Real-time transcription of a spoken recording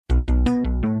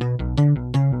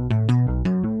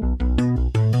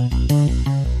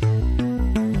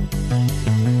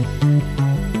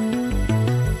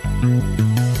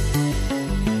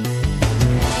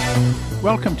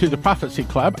welcome to the Prophecy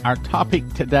Club. Our topic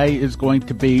today is going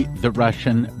to be the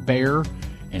Russian bear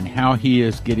and how he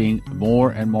is getting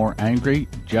more and more angry,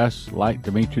 just like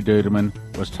Dumitru Duduman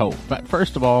was told. But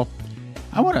first of all,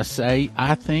 I want to say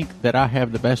I think that I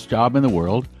have the best job in the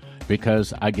world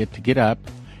because I get up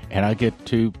and I get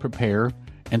to prepare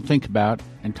and think about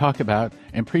and talk about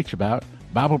and preach about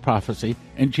Bible prophecy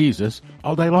and Jesus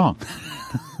all day long.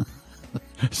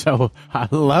 So I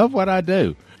love what I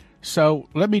do. So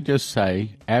let me just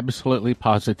say, absolutely,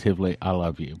 positively, I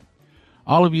love you.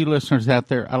 All of you listeners out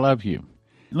there, I love you.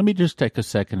 Let me just take a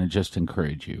second and just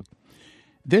encourage you.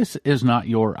 This is not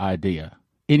your idea,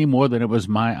 any more than it was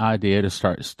my idea to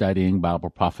start studying Bible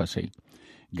prophecy.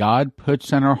 God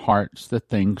puts in our hearts the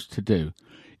things to do.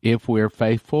 If we're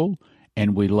faithful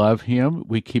and we love Him,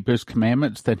 we keep His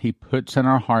commandments, then He puts in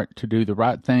our heart to do the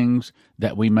right things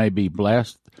that we may be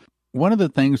blessed. One of the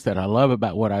things that I love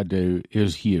about what I do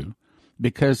is you,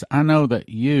 because I know that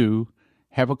you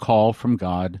have a call from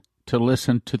God to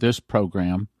listen to this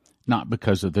program, not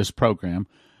because of this program,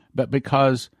 but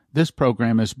because this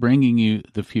program is bringing you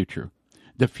the future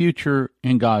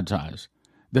in God's eyes,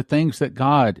 the things that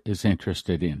God is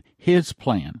interested in, His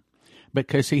plan,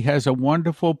 because He has a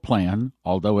wonderful plan,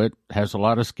 although it has a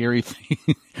lot of scary things,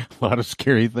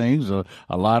 a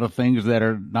lot of things that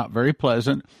are not very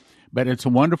pleasant. But it's a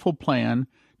wonderful plan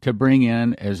to bring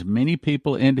in as many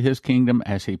people into His kingdom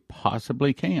as He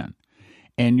possibly can.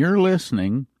 And you're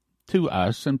listening to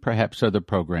us and perhaps other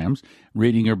programs,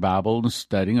 reading your Bible and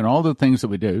studying and all the things that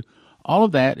we do. All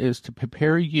of that is to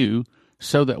prepare you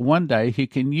so that one day He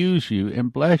can use you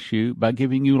and bless you by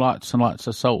giving you lots and lots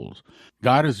of souls.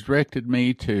 God has directed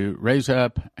me to raise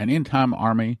up an end-time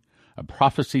army of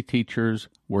prophecy teachers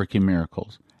working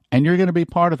miracles. And you're going to be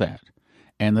part of that.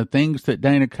 And the things that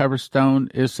Dana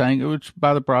Coverstone is saying, which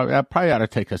by the way, I probably ought to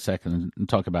take a second and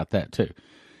talk about that too.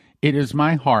 It is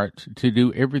my heart to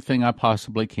do everything I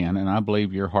possibly can, and I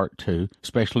believe your heart too,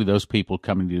 especially those people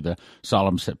coming to the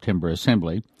Solemn September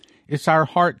Assembly. It's our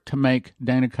heart to make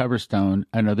Dana Coverstone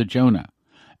another Jonah.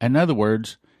 In other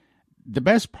words, the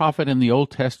best prophet in the Old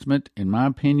Testament, in my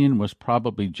opinion, was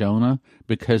probably Jonah,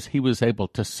 because he was able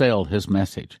to sell his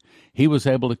message. He was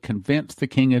able to convince the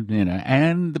king of Nineveh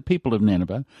and the people of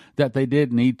Nineveh that they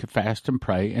did need to fast and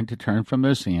pray and to turn from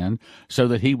their sin so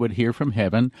that He would hear from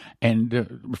heaven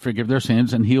and forgive their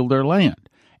sins and heal their land.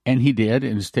 And He did.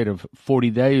 Instead of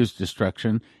 40 days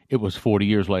destruction, it was 40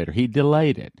 years later. He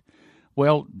delayed it.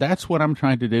 Well, that's what I'm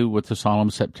trying to do with the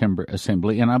Solemn September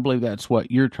Assembly, and I believe that's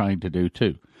what you're trying to do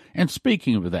too. And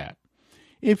speaking of that,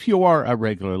 if you are a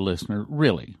regular listener,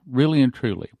 really and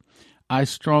truly, I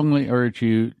strongly urge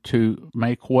you to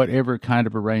make whatever kind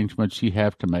of arrangements you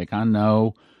have to make. I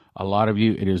know a lot of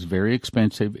you, it is very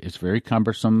expensive. It's very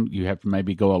cumbersome. You have to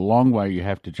maybe go a long way. You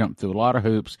have to jump through a lot of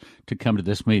hoops to come to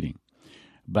this meeting.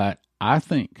 But I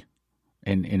think,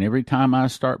 and every time I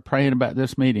start praying about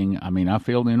this meeting, I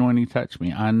feel the anointing touch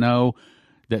me. I know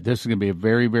that this is going to be a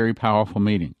very, very powerful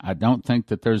meeting. I don't think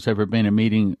that there's ever been a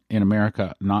meeting in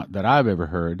America, not that I've ever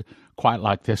heard, quite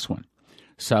like this one.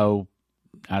 So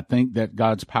I think that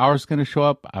God's power is going to show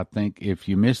up. I think if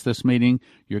you miss this meeting,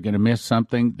 you're going to miss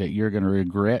something that you're going to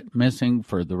regret missing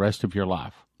for the rest of your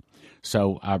life.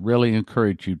 So I really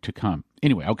encourage you to come.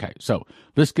 Anyway, okay, so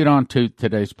let's get on to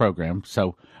today's program.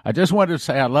 So I just wanted to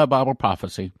say I love Bible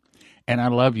prophecy, and I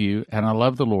love you, and I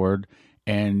love the Lord,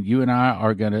 and you and I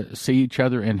are going to see each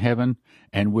other in heaven,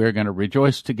 and we're going to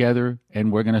rejoice together,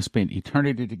 and we're going to spend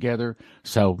eternity together.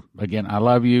 So, again, I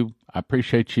love you. I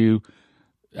appreciate you.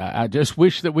 I just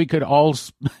wish that we could all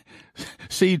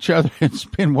see each other and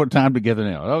spend more time together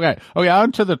now. Okay,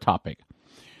 on to the topic.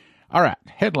 All right,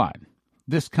 headline.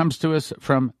 This comes to us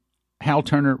from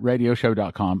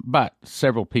HalTurnerRadioshow.com, but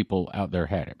several people out there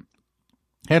had it.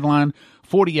 Headline,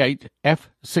 48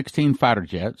 F-16 fighter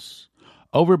jets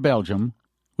over Belgium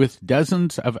with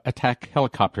dozens of attack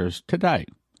helicopters today,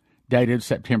 dated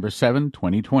September 7,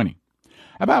 2020.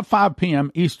 About 5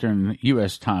 p.m. Eastern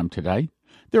U.S. time today,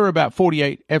 there were about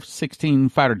 48 F-16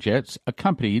 fighter jets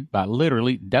accompanied by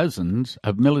literally dozens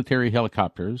of military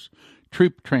helicopters,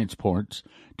 troop transports,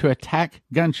 to attack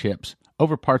gunships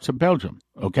over parts of Belgium.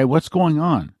 Okay, what's going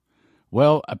on?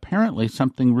 Well, apparently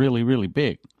something really, really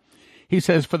big. He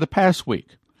says for the past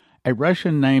week, a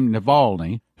Russian named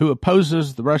Navalny, who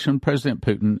opposes the Russian President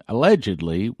Putin,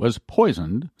 allegedly was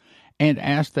poisoned and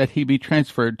asked that he be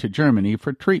transferred to Germany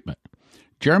for treatment.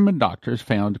 German doctors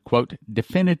found, quote,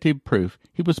 definitive proof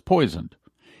he was poisoned.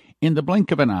 In the blink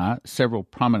of an eye, several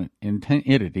prominent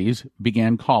entities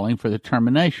began calling for the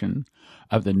termination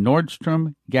of the Nord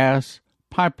Stream gas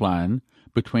pipeline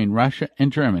between Russia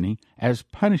and Germany as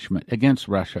punishment against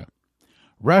Russia.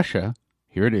 Russia,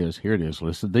 Here it is. Here it is.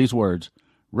 Listen to these words.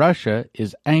 Russia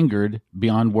is angered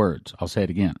beyond words. I'll say it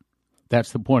again.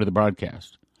 That's the point of the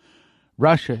broadcast.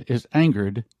 Russia is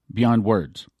angered beyond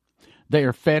words. They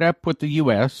are fed up with the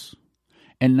U.S.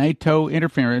 and NATO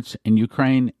interference in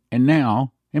Ukraine and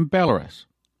now in Belarus.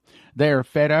 They are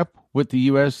fed up with the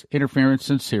U.S. interference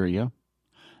in Syria.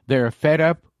 They are fed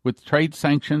up with trade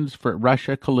sanctions for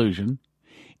Russia collusion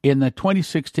in the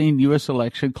 2016 U.S.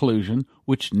 election collusion,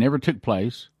 which never took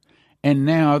place, and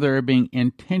now they are being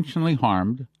intentionally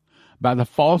harmed by the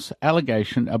false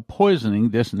allegation of poisoning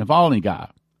this Navalny guy.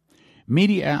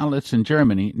 Media outlets in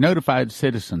Germany notified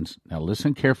citizens. Now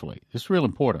listen carefully. This is real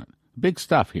important. Big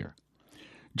stuff here.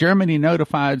 Germany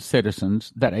notified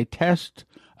citizens that a test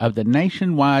of the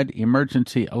nationwide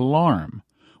emergency alarm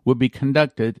would be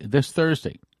conducted this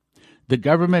Thursday. The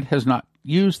government has not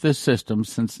used this system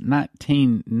since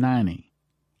 1990.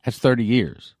 That's 30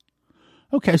 years.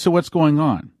 Okay, so what's going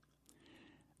on?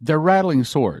 They're rattling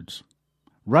swords.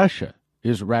 Russia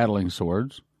is rattling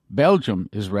swords. Belgium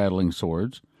is rattling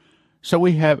swords. So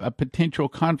we have a potential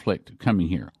conflict coming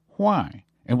here. Why?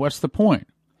 And what's the point?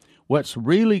 What's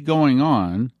really going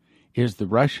on is the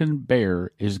Russian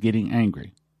bear is getting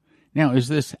angry. Now, is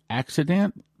this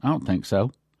accident? I don't think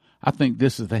so. I think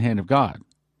this is the hand of God.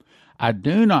 I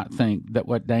do not think that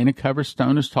what Dana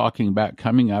Coverstone is talking about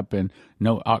coming up in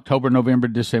October, November,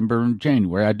 December, and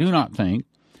January, I do not think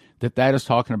that that is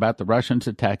talking about the Russians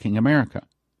attacking America.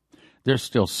 There's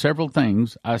still several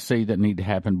things I see that need to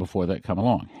happen before that come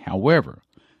along. However,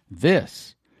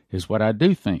 this is what I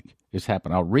do think is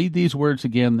happening. I'll read these words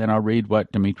again, then I'll read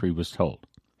what Dumitru was told.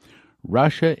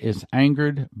 Russia is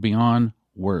angered beyond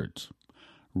words.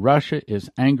 Russia is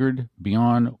angered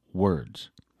beyond words.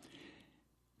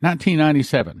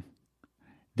 1997.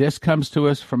 This comes to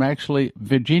us from actually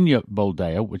Virginia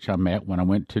Boldea, which I met when I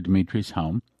went to Dumitru's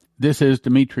home. This is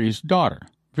Dumitru's daughter,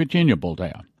 Virginia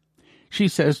Boldea. She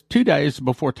says, 2 days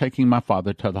before taking my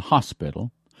father to the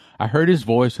hospital, I heard his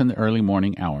voice in the early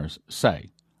morning hours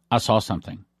say, I saw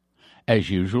something.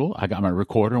 As usual, I got my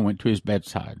recorder and went to his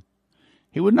bedside.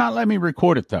 He would not let me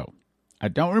record it, though. I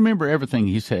don't remember everything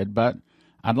he said, but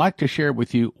I'd like to share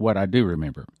with you what I do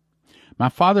remember. My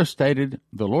father stated,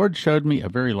 the Lord showed me a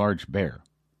very large bear.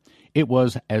 It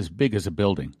was as big as a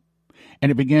building, and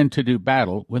it began to do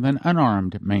battle with an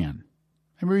unarmed man.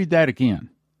 Let me read that again.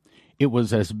 It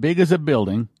was as big as a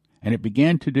building, and it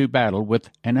began to do battle with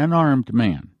an unarmed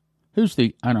man. Who's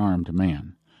the unarmed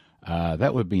man?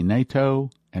 That would be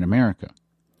NATO and America.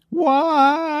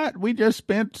 What? We just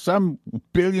spent some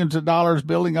billions of dollars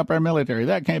building up our military.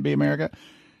 That can't be America.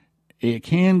 It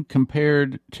can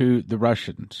compared to the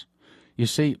Russians. You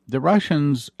see, the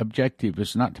Russians' objective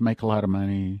is not to make a lot of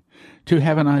money, to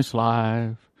have a nice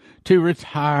life, to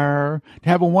retire, to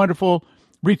have a wonderful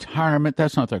retirement.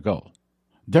 That's not their goal.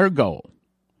 Their goal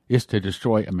is to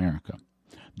destroy America.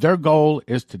 Their goal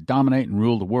is to dominate and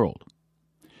rule the world.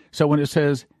 So when it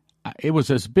says it was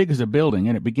as big as a building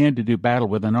and it began to do battle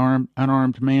with an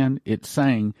unarmed man, it's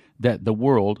saying that the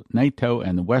world, NATO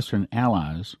and the Western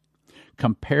allies,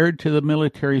 compared to the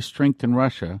military strength in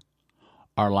Russia,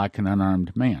 are like an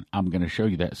unarmed man. I'm going to show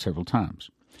you that several times.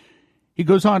 He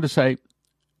goes on to say,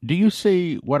 do you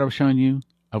see what I've shown you?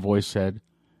 A voice said,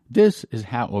 this is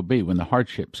how it will be when the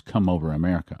hardships come over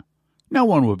America. No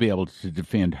one will be able to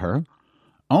defend her.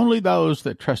 Only those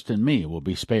that trust in me will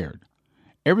be spared.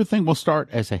 Everything will start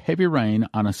as a heavy rain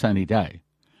on a sunny day,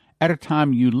 at a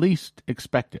time you least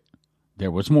expect it.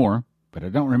 There was more, but I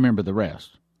don't remember the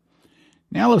rest.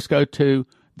 Now let's go to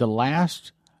the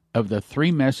last of the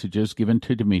 3 messages given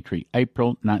to Dumitru,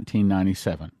 April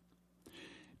 1997.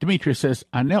 Dumitru says,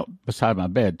 I knelt beside my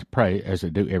bed to pray as I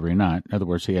do every night. In other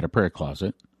words, he had a prayer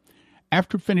closet.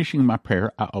 After finishing my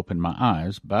prayer, I opened my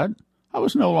eyes, but I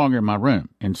was no longer in my room.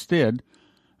 Instead,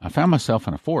 I found myself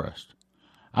in a forest.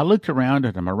 I looked around,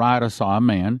 and to my right I saw a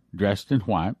man dressed in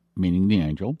white, meaning the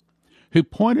angel, who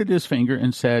pointed his finger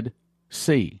and said,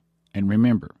 see and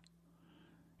remember.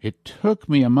 It took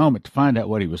me a moment to find out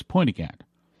what he was pointing at.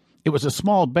 It was a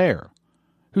small bear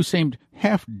who seemed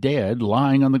half dead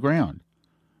lying on the ground.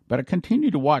 But I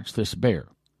continued to watch this bear.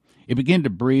 It began to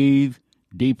breathe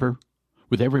deeper.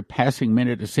 With every passing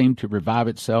minute, it seemed to revive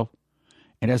itself.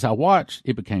 And as I watched,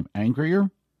 it became angrier.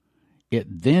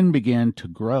 It then began to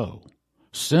grow.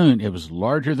 Soon it was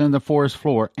larger than the forest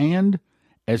floor, and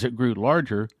as it grew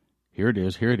larger, here it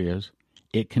is,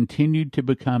 it continued to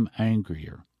become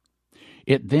angrier.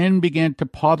 It then began to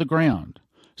paw the ground,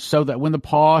 so that when the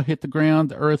paw hit the ground,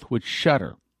 the earth would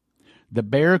shudder. The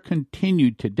bear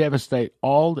continued to devastate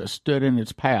all that stood in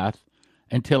its path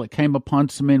until it came upon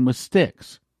some men with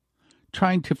sticks,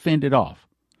 trying to fend it off.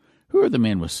 Who are the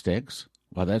men with sticks?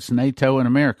 Well, that's NATO and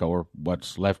America, or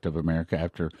what's left of America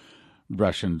after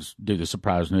Russians do the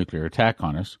surprise nuclear attack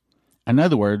on us. In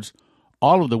other words,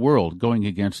 all of the world going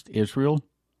against Israel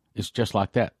is just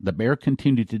like that. The bear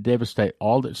continued to devastate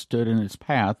all that stood in its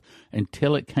path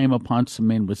until it came upon some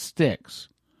men with sticks,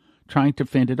 trying to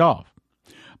fend it off.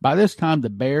 By this time, the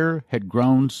bear had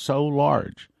grown so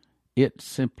large, it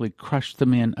simply crushed the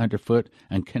men underfoot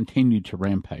and continued to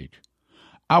rampage.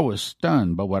 I was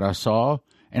stunned by what I saw,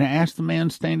 and I asked the man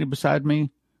standing beside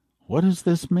me, "What does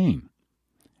this mean?"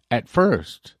 At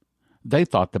first, they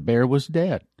thought the bear was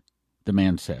dead, the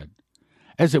man said.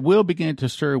 As it will begin to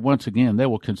stir once again, they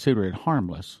will consider it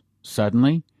harmless.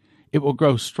 Suddenly, it will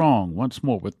grow strong once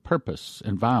more with purpose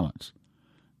and violence.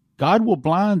 God will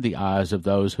blind the eyes of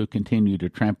those who continue to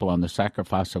trample on the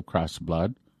sacrifice of Christ's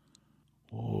blood.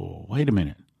 Oh, wait a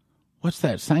minute. What's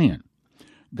that saying?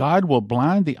 God will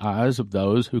blind the eyes of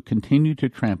those who continue to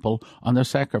trample on the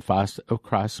sacrifice of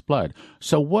Christ's blood.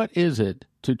 So what is it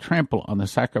to trample on the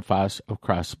sacrifice of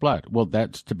Christ's blood? Well,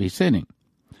 that's to be sinning.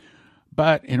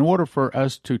 But in order for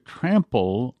us to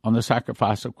trample on the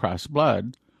sacrifice of Christ's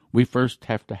blood, we first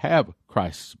have to have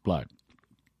Christ's blood.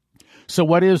 So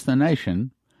what is the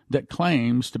nation that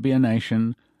claims to be a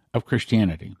nation of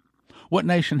Christianity? What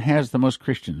nation has the most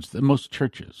Christians, the most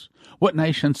churches? What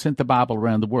nation sent the Bible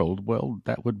around the world? Well,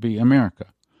 that would be America.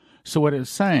 So what it's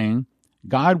saying,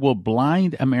 God will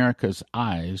blind America's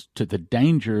eyes to the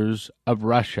dangers of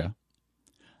Russia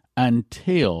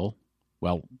until,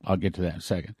 well, I'll get to that in a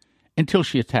second, until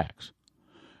she attacks.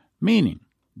 Meaning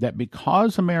that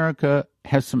because America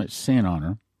has so much sin on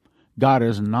her, God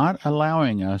is not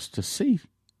allowing us to see,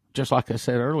 just like I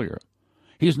said earlier.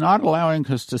 He's not allowing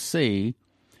us to see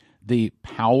the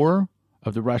power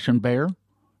of the Russian bear,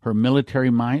 her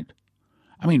military might.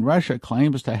 I mean, Russia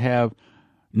claims to have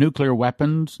nuclear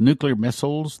weapons, nuclear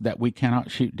missiles that we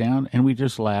cannot shoot down, and we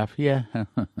just laugh. Yeah,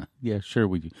 yeah, sure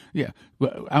we do. Yeah,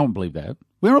 well, I don't believe that.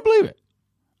 We don't believe it.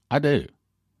 I do.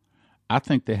 I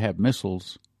think they have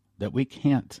missiles that we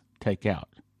can't take out.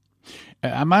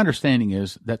 My understanding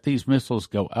is that these missiles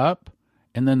go up,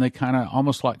 and then they kind of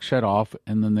almost like shut off,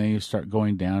 and then they start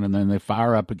going down, and then they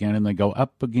fire up again, and they go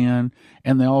up again.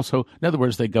 And they also, in other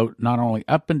words, they go not only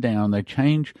up and down, they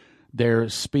change their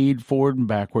speed forward and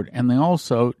backward, and they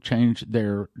also change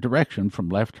their direction from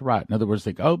left to right. In other words,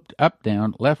 they go up,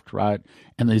 down, left, right,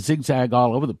 and they zigzag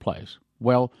all over the place.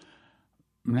 Well,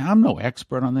 now I'm no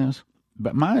expert on this,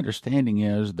 but my understanding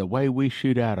is the way we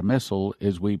shoot out a missile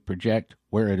is we project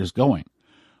where it is going.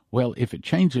 Well, if it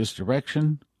changes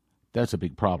direction, that's a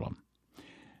big problem.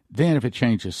 Then if it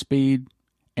changes speed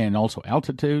and also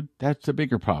altitude, that's a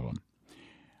bigger problem.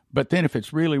 But then if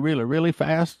it's really, really, really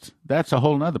fast, that's a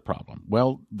whole other problem.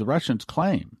 Well, the Russians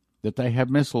claim that they have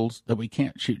missiles that we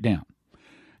can't shoot down.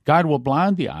 God will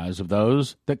blind the eyes of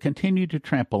those that continue to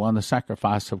trample on the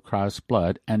sacrifice of Christ's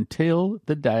blood until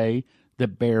the day the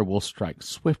bear will strike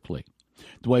swiftly.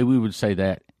 The way we would say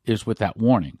that is without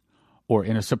warning or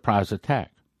in a surprise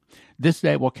attack. This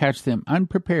day will catch them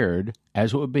unprepared,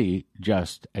 as it will be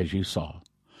just as you saw.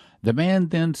 The man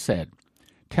then said,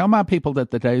 "Tell my people that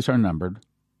the days are numbered.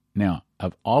 Now,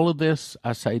 of all of this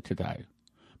I say today."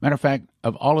 Matter of fact,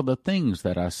 of all of the things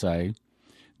that I say,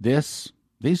 these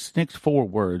next 4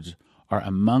 words are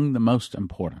among the most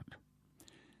important.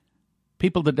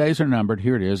 People, the days are numbered.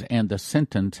 Here it is, and the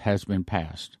sentence has been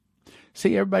passed.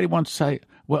 See, everybody wants to say,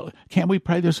 well, can't we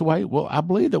pray this away? Well, I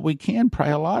believe that we can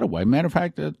pray a lot away. Matter of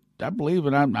fact, I believe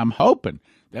and I'm hoping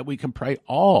that we can pray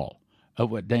all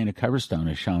of what Dana Coverstone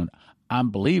has shown.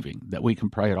 I'm believing that we can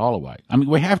pray it all away. I mean,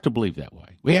 we have to believe that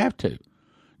way. We have to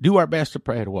do our best to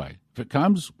pray it away. If it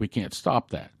comes, we can't stop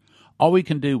that. All we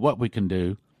can do, what we can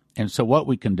do, and so what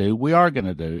we can do, we are going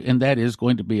to do, and that is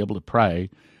going to be able to pray,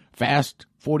 fast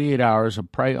 48 hours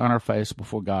and pray on our face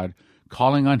before God,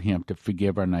 calling on Him to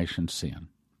forgive our nation's sin.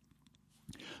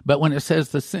 But when it says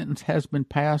the sentence has been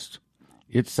passed,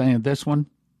 it's saying this one,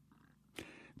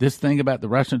 this thing about the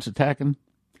Russians attacking,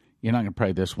 you're not going to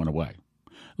pray this one away.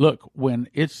 Look, when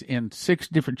it's in 6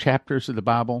 different chapters of the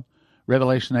Bible,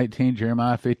 Revelation 18,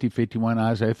 Jeremiah 50, 51,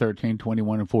 Isaiah 13,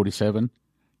 21, and 47,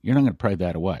 you're not going to pray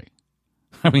that away.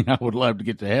 I mean, I would love to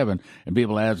get to heaven and be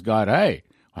able to ask God, hey,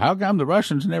 how come the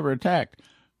Russians never attacked?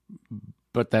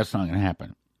 But that's not going to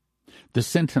happen. The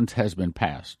sentence has been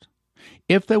passed.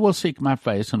 If they will seek my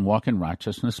face and walk in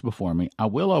righteousness before me, I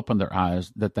will open their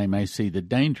eyes that they may see the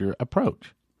danger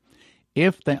approach.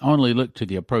 If they only look to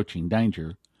the approaching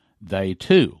danger, they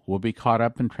too will be caught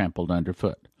up and trampled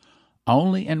underfoot.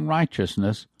 Only in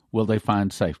righteousness will they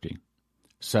find safety.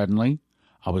 Suddenly,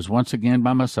 I was once again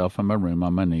by myself in my room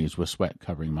on my knees with sweat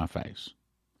covering my face.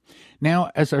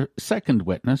 Now, as a second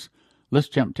witness, let's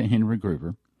jump to Henry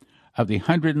Gruver. Of the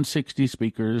 160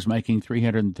 speakers making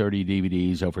 330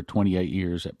 DVDs over 28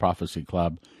 years at Prophecy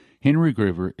Club, Henry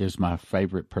Gruver is my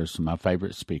favorite person, my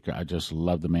favorite speaker. I just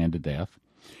love the man to death.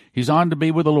 He's on to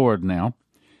be with the Lord now.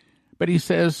 But he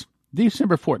says,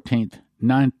 December 14th,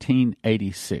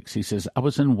 1986, he says, I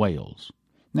was in Wales.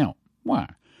 Now, why?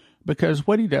 Because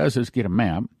what he does is get a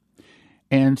map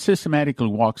and systematically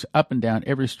walks up and down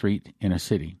every street in a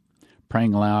city,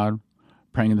 praying aloud,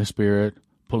 praying in the Spirit,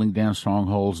 pulling down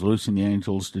strongholds, loosing the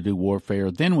angels to do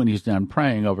warfare. Then when he's done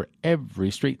praying over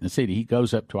every street in the city, he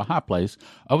goes up to a high place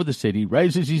over the city,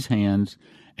 raises his hands,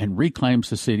 and reclaims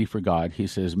the city for God. He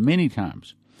says many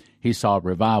times he saw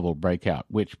revival break out,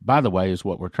 which, by the way, is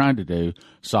what we're trying to do,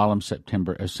 Solemn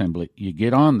September Assembly. You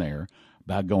get on there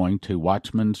by going to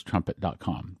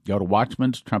watchmanstrumpet.com. Go to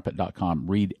watchmanstrumpet.com,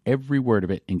 read every word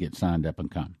of it, and get signed up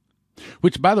and come.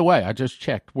 Which, by the way, I just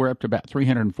checked. We're up to about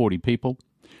 340 people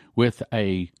with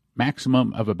a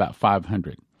maximum of about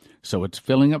 500. So it's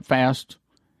filling up fast.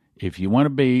 If you want to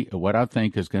be what I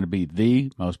think is going to be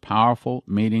the most powerful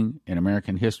meeting in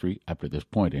American history, up to this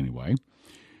point anyway,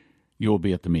 you will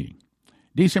be at the meeting.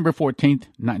 December 14th,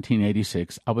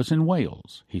 1986, I was in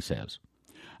Wales, he says.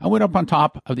 I went up on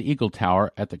top of the Eagle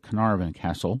Tower at the Carnarvon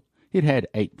Castle. It had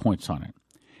 8 points on it.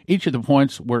 Each of the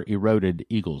points were eroded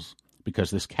eagles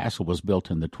because this castle was built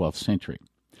in the 12th century.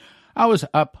 I was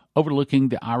up overlooking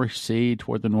the Irish Sea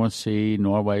toward the North Sea,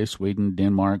 Norway, Sweden,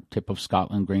 Denmark, tip of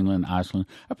Scotland, Greenland, Iceland,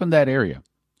 up in that area.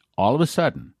 All of a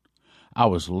sudden, I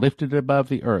was lifted above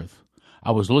the earth.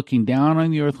 I was looking down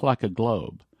on the earth like a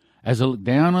globe. As I looked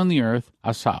down on the earth,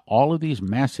 I saw all of these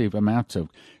massive amounts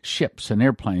of ships and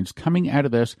airplanes coming out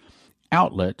of this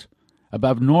outlet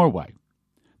above Norway.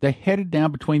 They headed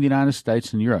down between the United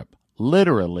States and Europe,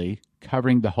 literally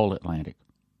covering the whole Atlantic.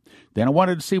 Then I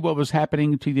wanted to see what was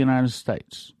happening to the United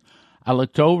States. I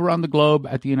looked over on the globe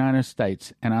at the United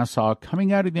States, and I saw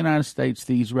coming out of the United States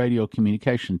these radio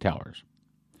communication towers.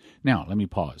 Now, let me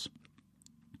pause.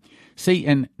 See,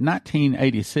 in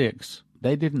 1986,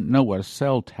 they didn't know what a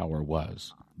cell tower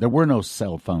was. There were no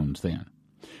cell phones then.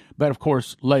 But, of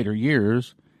course, later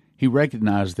years, he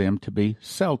recognized them to be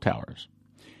cell towers.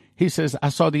 He says, I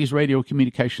saw these radio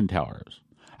communication towers.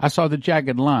 I saw the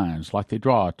jagged lines like they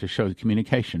draw to show the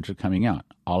communications are coming out.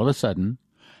 All of a sudden,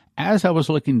 as I was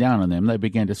looking down on them, they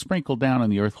began to sprinkle down on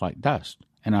the earth like dust.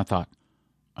 And I thought,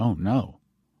 oh no,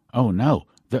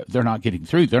 they're not getting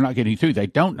through. They're not getting through. They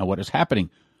don't know what is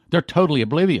happening. They're totally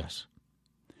oblivious.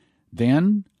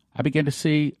 Then I began to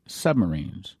see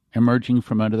submarines emerging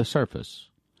from under the surface.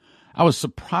 I was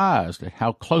surprised at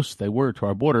how close they were to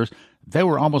our borders. They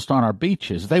were almost on our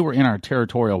beaches. They were in our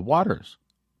territorial waters.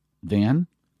 Then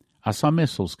I saw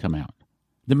missiles come out.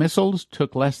 The missiles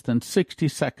took less than 60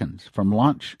 seconds from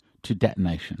launch to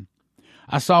detonation.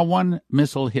 I saw one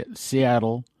missile hit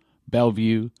Seattle,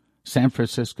 Bellevue, San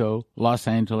Francisco, Los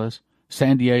Angeles,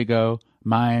 San Diego,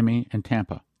 Miami, and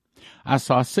Tampa. I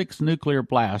saw 6 nuclear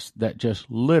blasts that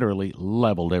just literally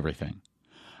leveled everything.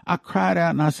 I cried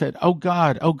out and I said, oh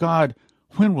God,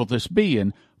 when will this be,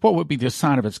 and what would be the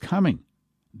sign of its coming?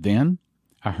 Then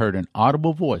I heard an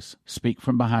audible voice speak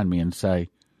from behind me and say,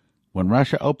 when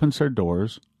Russia opens her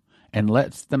doors and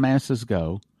lets the masses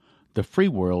go, the free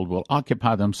world will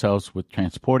occupy themselves with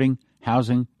transporting,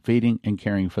 housing, feeding, and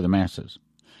caring for the masses,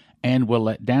 and will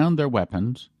let down their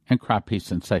weapons and cry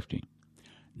peace and safety.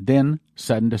 Then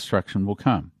sudden destruction will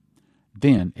come.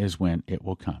 Then is when it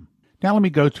will come. Now let me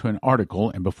go to an article,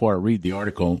 and before I read the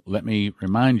article, let me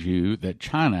remind you that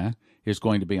China is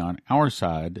going to be on our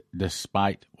side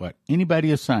despite what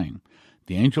anybody is saying.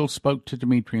 The angel spoke to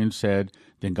Dumitru and said,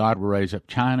 then God will raise up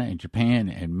China and Japan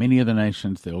and many other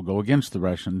nations. They'll go against the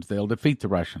Russians. They'll defeat the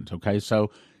Russians. Okay,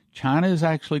 so China is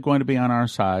actually going to be on our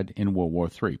side in World War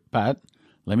III. But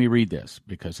let me read this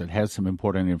because it has some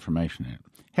important information in it.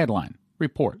 Headline,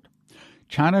 report.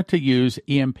 China to use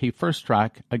EMP first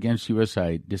strike against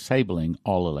USA, disabling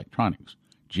all electronics.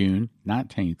 June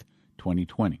 19th,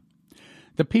 2020.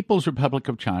 The People's Republic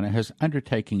of China has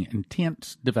undertaken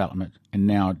intense development and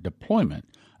now deployment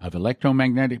of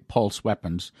electromagnetic pulse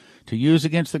weapons to use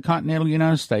against the continental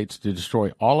United States to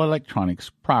destroy all electronics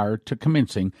prior to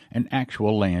commencing an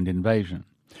actual land invasion.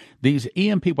 These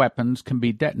EMP weapons can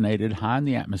be detonated high in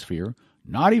the atmosphere,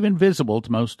 not even visible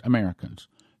to most Americans,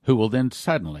 who will then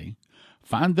suddenly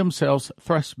find themselves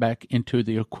thrust back into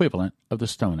the equivalent of the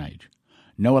Stone Age.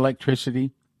 No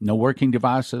electricity, no working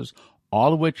devices,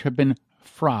 all of which have been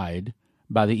fried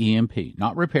by the EMP,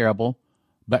 not repairable,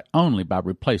 but only by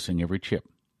replacing every chip.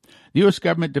 The U.S.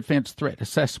 government defense threat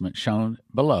assessment shown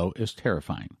below is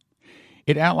terrifying.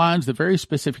 It outlines the very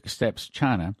specific steps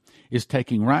China is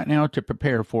taking right now to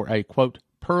prepare for a, quote,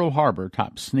 Pearl Harbor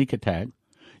type sneak attack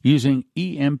using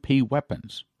EMP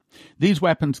weapons. These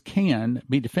weapons can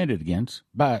be defended against,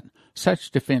 but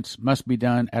such defense must be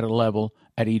done at a level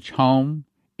at each home,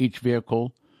 each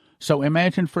vehicle. So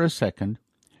imagine for a second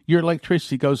your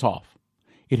electricity goes off.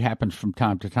 It happens from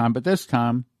time to time, but this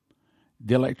time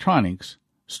the electronics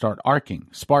start arcing,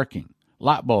 sparking,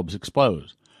 light bulbs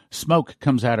explode, smoke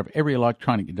comes out of every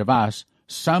electronic device.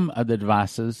 Some of the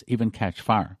devices even catch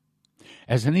fire.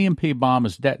 As an EMP bomb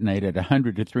is detonated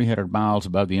 100 to 300 miles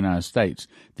above the United States,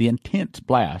 the intense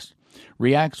blast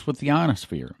reacts with the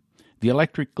ionosphere, the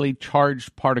electrically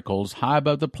charged particles high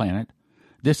above the planet.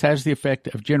 This has the effect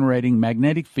of generating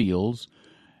magnetic fields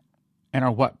and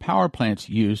are what power plants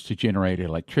use to generate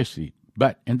electricity.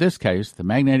 But in this case, the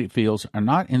magnetic fields are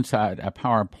not inside a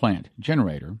power plant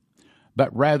generator,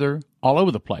 but rather all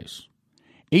over the place.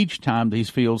 Each time these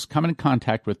fields come in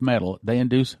contact with metal, they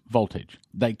induce voltage.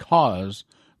 They cause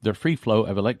the free flow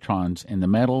of electrons in the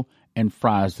metal and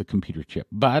fries the computer chip.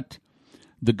 But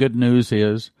the good news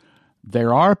is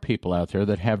there are people out there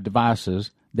that have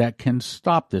devices that can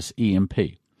stop this EMP.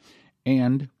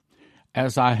 And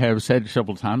as I have said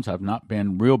several times, I've not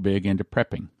been real big into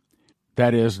prepping.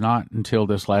 That is not until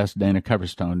this last Dana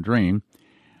Coverstone dream.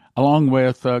 Along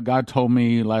with, God told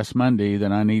me last Monday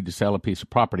that I need to sell a piece of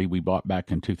property we bought back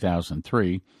in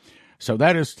 2003. So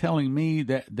that is telling me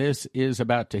that this is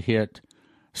about to hit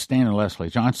Stan and Leslie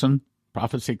Johnson,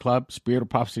 Prophecy Club, Spirit of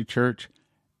Prophecy Church,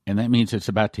 and that means it's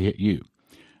about to hit you,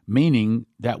 meaning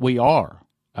that we are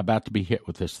about to be hit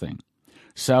with this thing.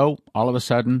 So all of a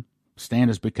sudden, Stan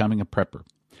is becoming a prepper.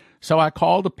 So I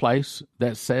called a place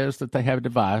that says that they have a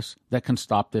device that can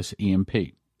stop this EMP.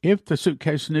 If the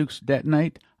suitcase nukes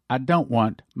detonate, I don't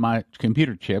want my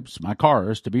computer chips, my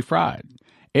cars, to be fried.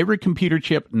 Every computer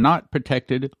chip not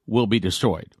protected will be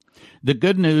destroyed. The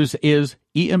good news is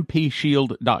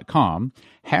EMPshield.com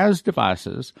has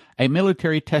devices a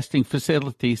military testing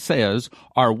facility says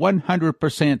are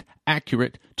 100%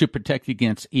 accurate to protect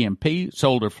against EMP,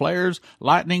 solar flares,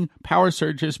 lightning, power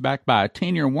surges backed by a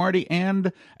 10-year warranty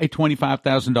and a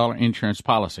 $25,000 insurance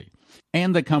policy.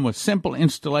 And they come with simple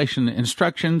installation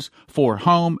instructions for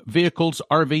home, vehicles,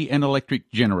 RV, and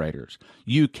electric generators.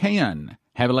 You can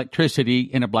have electricity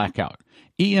in a blackout.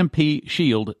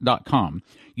 EMPshield.com.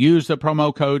 Use the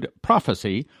promo code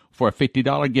PROPHECY for a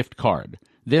 $50 gift card.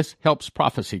 This helps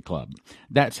Prophecy Club.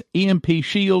 That's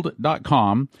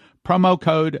EMPshield.com. Promo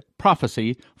code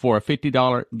PROPHECY for a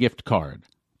 $50 gift card.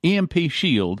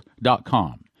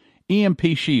 EMPshield.com.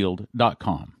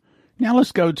 EMPshield.com. Now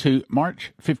let's go to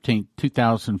March 15,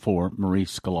 2004, Marie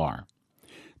Sklar.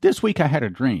 This week I had a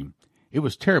dream. It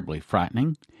was terribly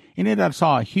frightening. In it I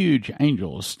saw a huge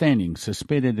angel standing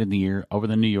suspended in the air over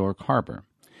the New York harbor.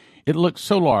 It looked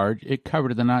so large it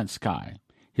covered the night sky.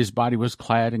 His body was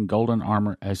clad in golden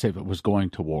armor as if it was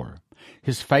going to war.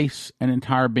 His face and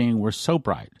entire being were so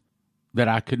bright that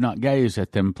I could not gaze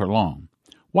at them for long.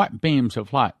 White beams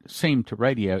of light seemed to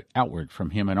radiate outward from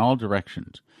him in all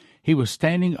directions. He was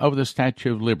standing over the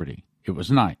Statue of Liberty. It was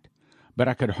night, but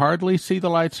I could hardly see the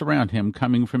lights around him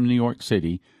coming from New York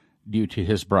City due to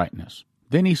his brightness.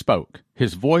 Then he spoke.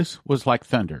 His voice was like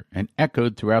thunder and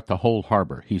echoed throughout the whole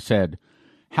harbor. He said,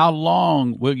 "How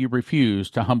long will you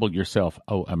refuse to humble yourself,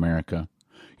 O America?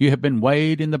 You have been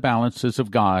weighed in the balances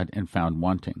of God and found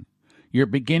wanting. Your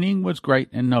beginning was great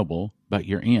and noble, but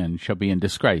your end shall be in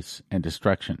disgrace and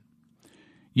destruction.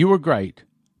 You were great,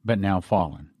 but now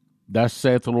fallen. Thus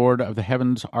saith the Lord of the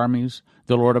heavens' armies,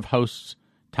 the Lord of hosts,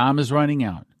 time is running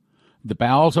out. The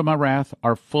bowels of my wrath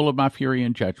are full of my fury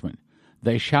and judgment.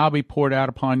 They shall be poured out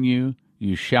upon you.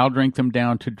 You shall drink them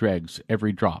down to dregs,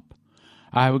 every drop.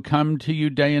 I have come to you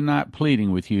day and night,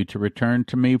 pleading with you to return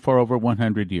to me for over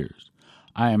 100 years.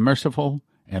 I am merciful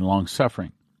and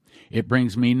long-suffering. It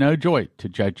brings me no joy to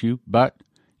judge you, but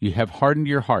you have hardened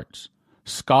your hearts,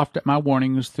 scoffed at my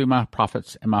warnings through my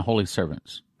prophets and my holy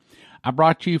servants. I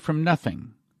brought you from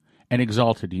nothing and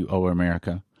exalted you, O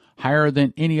America, higher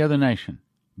than any other nation.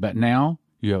 But now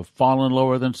you have fallen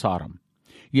lower than Sodom.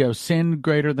 You have sinned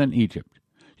greater than Egypt.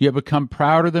 You have become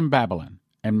prouder than Babylon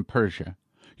and Persia.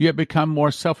 You have become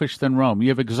more selfish than Rome. You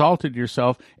have exalted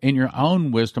yourself in your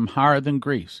own wisdom higher than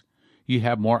Greece. You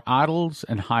have more idols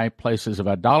and high places of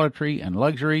idolatry and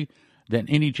luxury than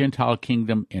any Gentile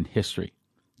kingdom in history.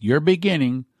 Your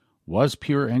beginning was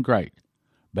pure and great,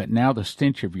 but now the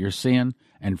stench of your sin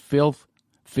and filth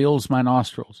fills my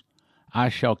nostrils. I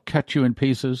shall cut you in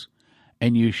pieces,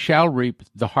 and you shall reap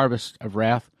the harvest of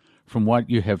wrath from what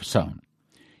you have sown.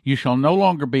 You shall no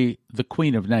longer be the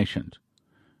queen of nations.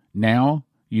 Now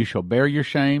you shall bear your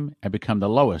shame and become the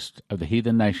lowest of the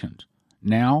heathen nations.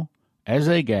 Now, as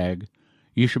Agag,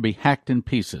 you shall be hacked in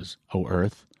pieces, O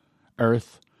earth.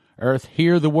 Earth, earth,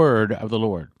 hear the word of the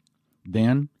Lord.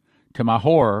 Then, to my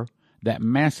horror, that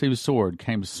massive sword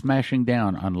came smashing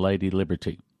down on Lady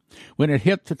Liberty. When it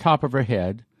hit the top of her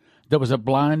head, there was a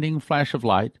blinding flash of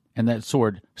light, and that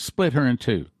sword split her in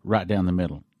two, right down the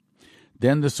middle.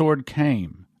 Then the sword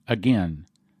came again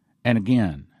and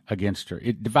again against her.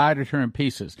 It divided her in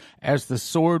pieces. As the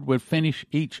sword would finish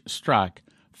each strike,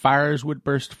 fires would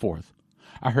burst forth.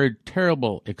 I heard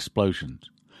terrible explosions.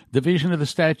 The vision of the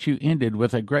statue ended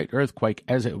with a great earthquake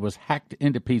as it was hacked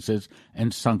into pieces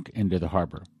and sunk into the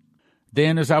harbor.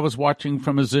 Then, as I was watching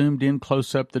from a zoomed-in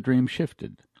close-up, the dream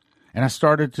shifted, and I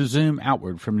started to zoom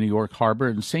outward from New York Harbor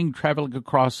and seeing traveling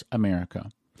across America.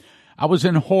 I was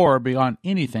in horror beyond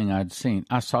anything I'd seen.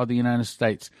 I saw the United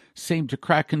States seem to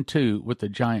crack in two with a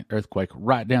giant earthquake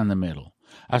right down the middle.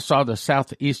 I saw the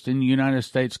southeastern United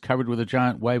States covered with a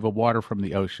giant wave of water from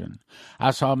the ocean.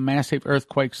 I saw massive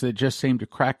earthquakes that just seemed to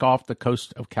crack off the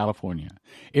coast of California.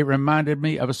 It reminded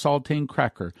me of a saltine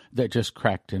cracker that just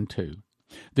cracked in two.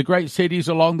 The great cities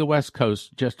along the west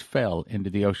coast just fell into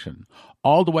the ocean,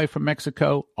 all the way from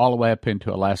Mexico, all the way up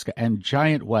into Alaska, and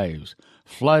giant waves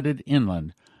flooded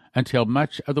inland until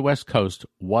much of the west coast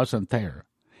wasn't there.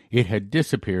 It had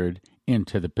disappeared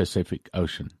into the Pacific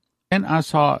Ocean. Then I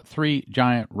saw 3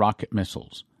 giant rocket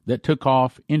missiles that took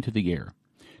off into the air.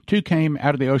 2 came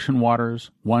out of the ocean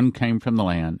waters, 1 came from the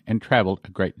land, and traveled a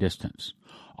great distance.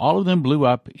 All of them blew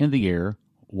up in the air,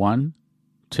 1,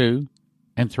 2,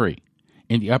 and 3.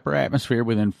 In the upper atmosphere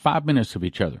within 5 minutes of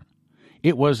each other.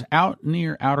 It was out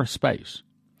near outer space.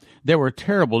 There were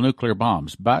terrible nuclear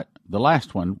bombs, but the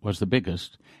last one was the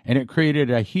biggest, and it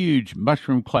created a huge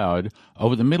mushroom cloud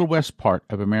over the middle west part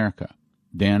of America.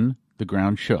 Then the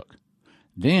ground shook.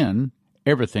 Then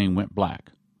everything went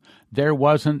black. There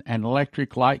wasn't an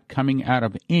electric light coming out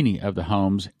of any of the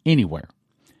homes anywhere.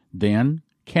 Then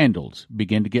candles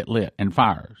began to get lit and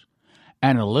fires,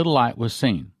 and a little light was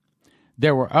seen.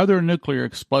 There were other nuclear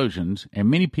explosions, and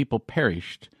many people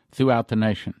perished throughout the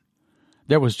nation.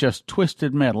 There was just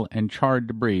twisted metal and charred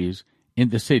debris in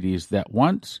the cities that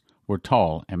once were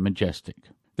tall and majestic.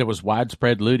 There was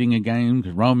widespread looting and gangs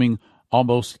roaming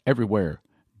almost everywhere,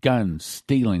 guns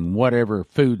stealing whatever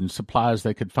food and supplies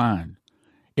they could find.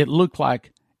 It looked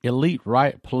like elite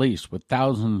riot police with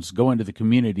thousands go into the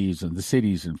communities and the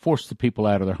cities and forced the people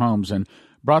out of their homes and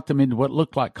brought them into what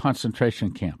looked like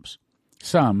concentration camps.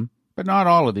 Some, but not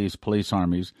all of these police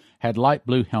armies, had light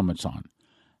blue helmets on.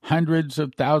 Hundreds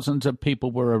of thousands of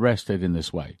people were arrested in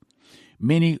this way.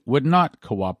 Many would not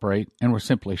cooperate and were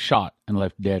simply shot and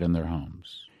left dead in their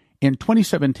homes. In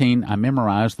 2017, I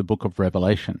memorized the book of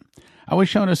Revelation. I was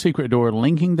shown a secret door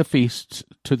linking the feasts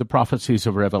to the prophecies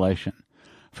of Revelation.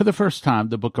 For the first time,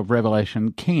 the book of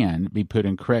Revelation can be put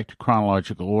in correct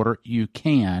chronological order. You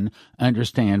can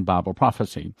understand Bible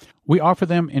prophecy. We offer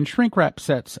them in shrink-wrap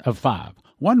sets of 5.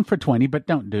 1 for 20, but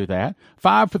don't do that.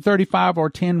 5 for 35 or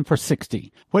 10 for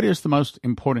 60. What is the most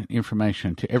important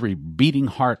information to every beating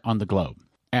heart on the globe?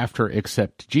 After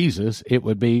accept Jesus, it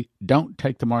would be don't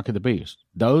take the mark of the beast.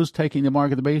 Those taking the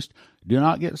mark of the beast do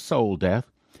not get soul death,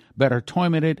 but are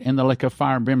tormented in the lake of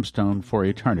fire and brimstone for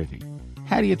eternity.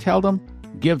 How do you tell them?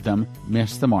 Give them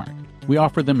miss the mark. We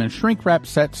offer them in shrink-wrap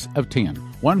sets of 10.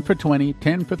 1 for 20,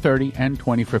 10 for 30, and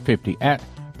 20 for 50 at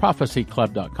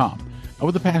prophecyclub.com.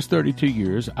 Over the past 32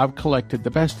 years, I've collected the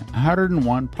best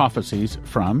 101 prophecies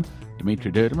from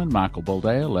Dumitru Duduman, Michael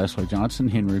Boldea, Leslie Johnson,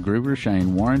 Henry Gruber,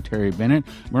 Shane Warren, Terry Bennett,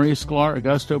 Marie Sklar,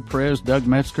 Augusto Perez, Doug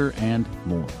Metzger, and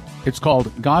more. It's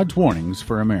called God's Warnings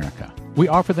for America. We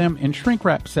offer them in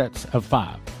shrink-wrap sets of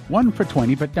 5. 1 for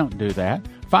 20, but don't do that.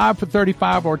 5 for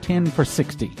 35 or 10 for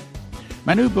 60.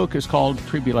 My new book is called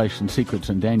Tribulation Secrets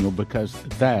in Daniel because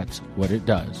that's what it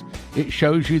does. It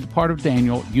shows you the part of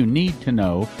Daniel you need to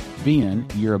know, being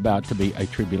you're about to be a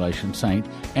tribulation saint,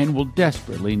 and will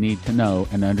desperately need to know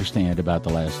and understand about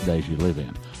the last days you live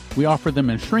in. We offer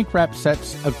them in shrink-wrap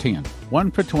sets of 10.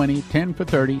 1 for 20, 10 for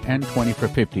 30, and 20 for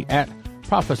 50 at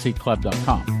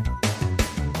prophecyclub.com.